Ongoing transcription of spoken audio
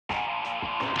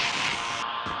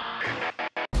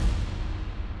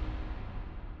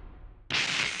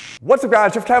What's up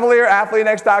guys, Jeff Cavaliere,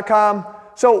 AthleanX.com.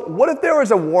 So what if there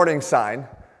was a warning sign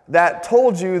that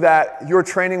told you that your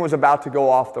training was about to go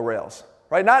off the rails,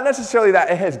 right? Not necessarily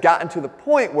that it has gotten to the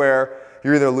point where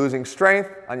you're either losing strength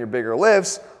on your bigger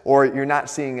lifts or you're not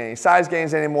seeing any size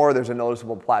gains anymore, there's a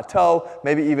noticeable plateau,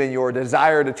 maybe even your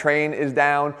desire to train is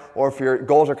down, or if your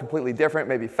goals are completely different,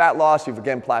 maybe fat loss, you've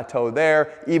again plateaued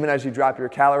there, even as you drop your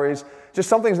calories, just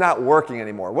something's not working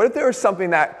anymore. What if there was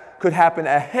something that could happen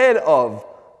ahead of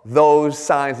those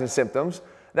signs and symptoms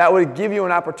that would give you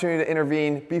an opportunity to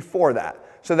intervene before that,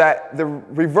 so that the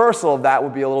reversal of that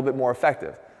would be a little bit more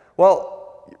effective?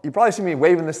 Well, you probably see me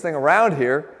waving this thing around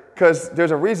here because there's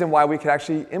a reason why we could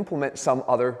actually implement some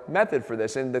other method for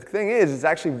this. And the thing is, it's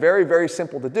actually very, very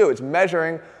simple to do. It's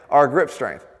measuring our grip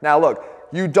strength. Now look,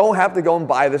 you don't have to go and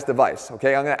buy this device,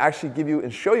 okay? I'm gonna actually give you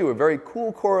and show you a very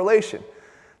cool correlation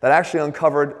that I actually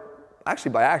uncovered,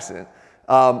 actually by accident,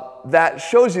 that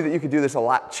shows you that you could do this a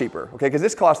lot cheaper, okay? Because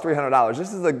this costs $300.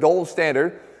 This is the gold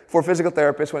standard for physical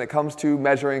therapists when it comes to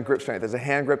measuring grip strength. There's a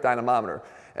hand grip dynamometer.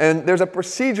 And there's a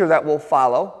procedure that we'll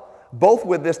follow, both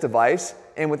with this device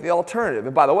and with the alternative.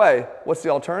 And by the way, what's the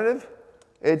alternative?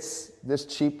 It's this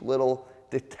cheap little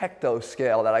Detecto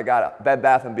scale that I got at Bed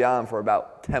Bath & Beyond for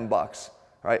about 10 bucks,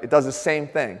 right? It does the same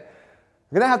thing.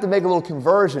 We're gonna have to make a little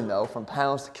conversion though from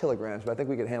pounds to kilograms, but I think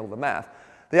we can handle the math.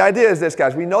 The idea is this,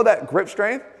 guys. We know that grip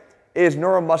strength is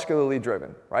neuromuscularly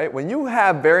driven, right? When you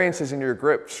have variances in your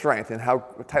grip strength and how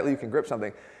tightly you can grip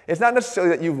something, it's not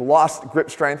necessarily that you've lost grip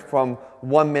strength from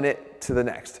 1 minute to the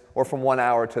next, or from 1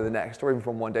 hour to the next, or even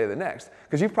from one day to the next.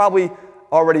 Because you've probably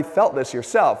already felt this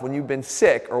yourself when you've been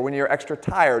sick, or when you're extra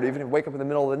tired, or even if you wake up in the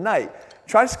middle of the night.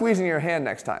 Try squeezing your hand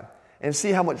next time and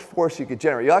see how much force you could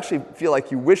generate. You'll actually feel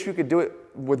like you wish you could do it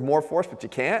with more force, but you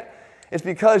can't. It's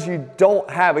because you don't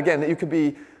have, again, that you could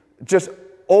be just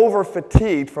over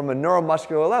fatigued from a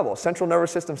neuromuscular level. Central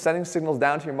nervous system sending signals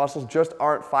down to your muscles just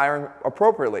aren't firing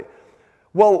appropriately.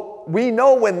 Well, we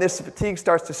know when this fatigue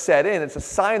starts to set in, it's a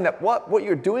sign that what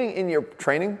you're doing in your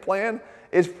training plan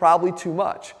is probably too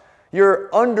much. You're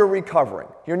under recovering.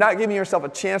 You're not giving yourself a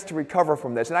chance to recover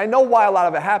from this. And I know why a lot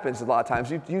of it happens a lot of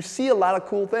times. You see a lot of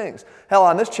cool things. Hell,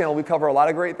 on this channel we cover a lot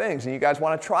of great things and you guys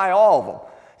want to try all of them.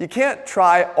 You can't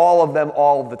try all of them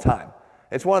all of the time.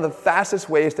 It's one of the fastest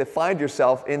ways to find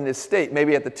yourself in this state,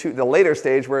 maybe at the later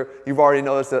stage where you've already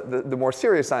noticed the more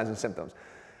serious signs and symptoms.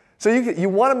 So you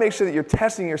want to make sure that you're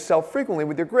testing yourself frequently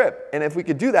with your grip. And if we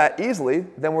could do that easily,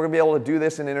 then we're going to be able to do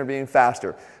this and intervene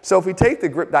faster. So if we take the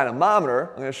grip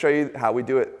dynamometer, I'm going to show you how we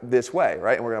do it this way,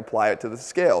 right? And we're going to apply it to the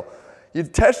scale. You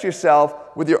test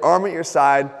yourself with your arm at your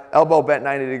side, elbow bent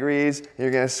 90 degrees, and you're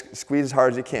going to squeeze as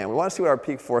hard as you can. We want to see what our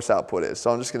peak force output is.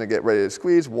 So I'm just going to get ready to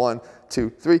squeeze. 1, 2,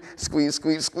 3, squeeze,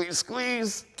 squeeze, squeeze,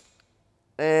 squeeze.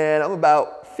 And I'm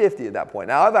about 50 at that point.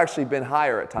 Now I've actually been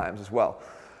higher at times as well.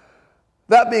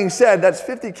 That being said, that's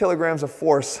 50 kilograms of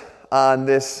force on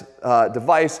this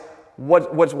device. Why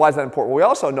is that important? Well, we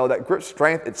also know that grip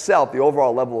strength itself, the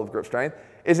overall level of grip strength,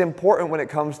 is important when it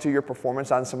comes to your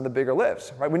performance on some of the bigger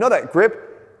lifts, right? We know that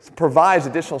grip provides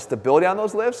additional stability on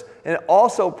those lifts, and it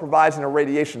also provides an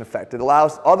irradiation effect. It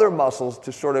allows other muscles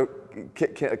to sort of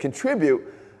contribute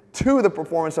to the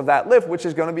performance of that lift, which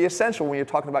is going to be essential when you're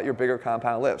talking about your bigger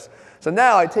compound lifts. So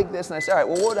now I take this and I say, all right,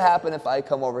 well, what would happen if I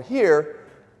come over here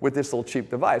with this little cheap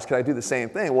device? Can I do the same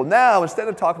thing? Well, now instead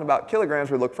of talking about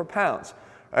kilograms, we look for pounds.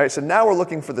 All right, so now we're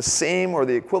looking for the same or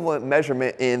the equivalent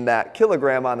measurement in that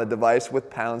kilogram on the device with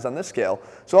pounds on this scale.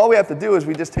 So all we have to do is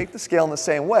we just take the scale in the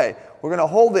same way. We're going to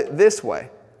hold it this way,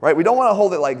 right? We don't want to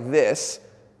hold it like this,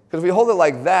 because if we hold it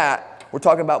like that, we're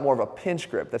talking about more of a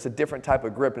pinch grip. That's a different type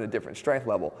of grip and a different strength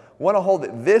level. We want to hold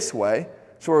it this way,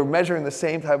 so we're measuring the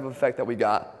same type of effect that we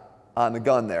got on the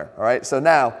gun there. All right, so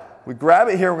now we grab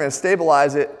it here, we're going to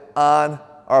stabilize it on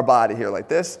our body here like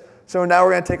this. So now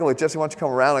we're going to take a look. Jesse, why don't you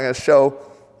come around? I'm going to show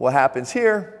what happens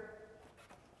here.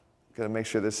 Going to make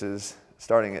sure this is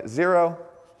starting at 0.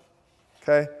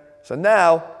 Okay, so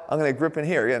now I'm going to grip in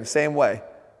here again, same way.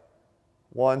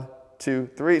 1,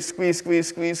 2, 3, squeeze, squeeze,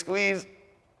 squeeze, squeeze.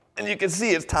 And you can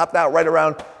see it's topped out right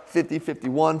around 50,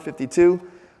 51, 52.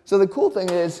 So the cool thing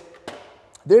is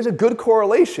there's a good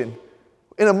correlation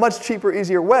in a much cheaper,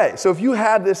 easier way. So if you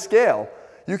have this scale,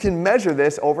 you can measure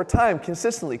this over time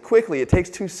consistently, quickly. It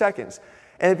takes 2 seconds.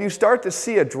 And if you start to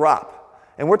see a drop,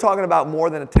 and we're talking about more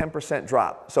than a 10%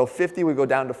 drop, so 50 would go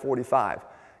down to 45.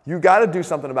 You got to do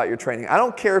something about your training. I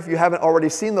don't care if you haven't already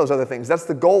seen those other things. That's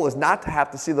the goal, is not to have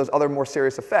to see those other more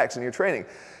serious effects in your training.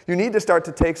 You need to start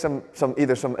to take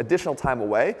either some additional time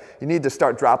away. You need to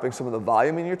start dropping some of the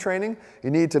volume in your training. You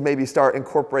need to maybe start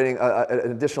incorporating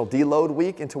an additional deload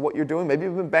week into what you're doing. Maybe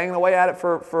you've been banging away at it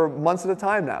for months at a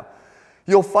time now.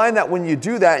 You'll find that when you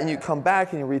do that and you come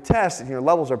back and you retest and your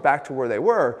levels are back to where they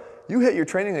were, you hit your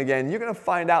training again, you're going to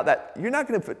find out that you're not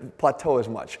going to plateau as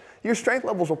much. Your strength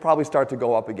levels will probably start to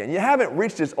go up again. You haven't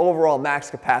reached this overall max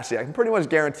capacity. I can pretty much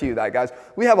guarantee you that, guys.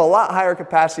 We have a lot higher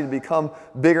capacity to become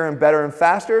bigger and better and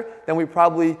faster than we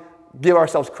probably give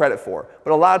ourselves credit for.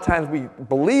 But a lot of times we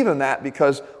believe in that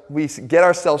because we get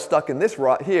ourselves stuck in this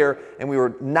rut here and we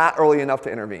were not early enough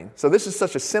to intervene. So this is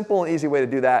such a simple and easy way to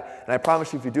do that. And I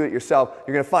promise you, if you do it yourself,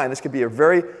 you're going to find this could be a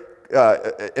very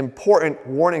important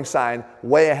warning sign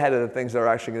way ahead of the things that are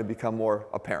actually going to become more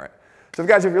apparent. So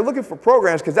guys, if you're looking for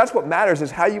programs, because that's what matters is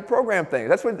how you program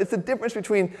things. It's the difference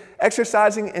between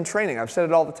exercising and training. I've said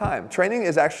it all the time. Training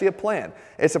is actually a plan.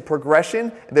 It's a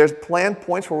progression. There's planned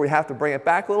points where we have to bring it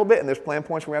back a little bit, and there's planned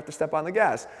points where we have to step on the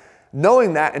gas.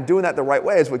 Knowing that and doing that the right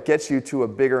way is what gets you to a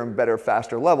bigger and better,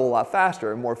 faster level a lot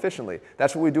faster and more efficiently.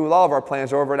 That's what we do with all of our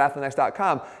plans over at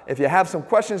athleanx.com. If you have some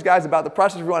questions, guys, about the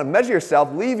process, if you want to measure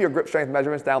yourself, leave your grip strength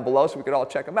measurements down below so we can all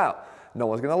check them out. No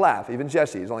one's going to laugh. Even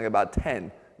Jesse, he's only about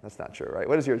 10. That's not true, right?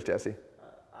 What is yours, Jesse?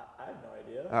 I have no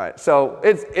idea. All right, so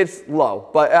it's low.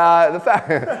 But the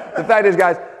fact is,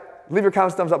 guys, leave your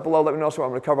comments, thumbs up below. Let me know what I'm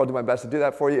going to cover. I'll do my best to do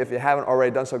that for you. If you haven't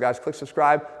already done so, guys, click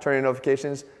subscribe, turn on your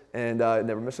notifications, and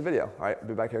never miss a video. All right, I'll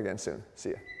be back here again soon. See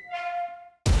ya.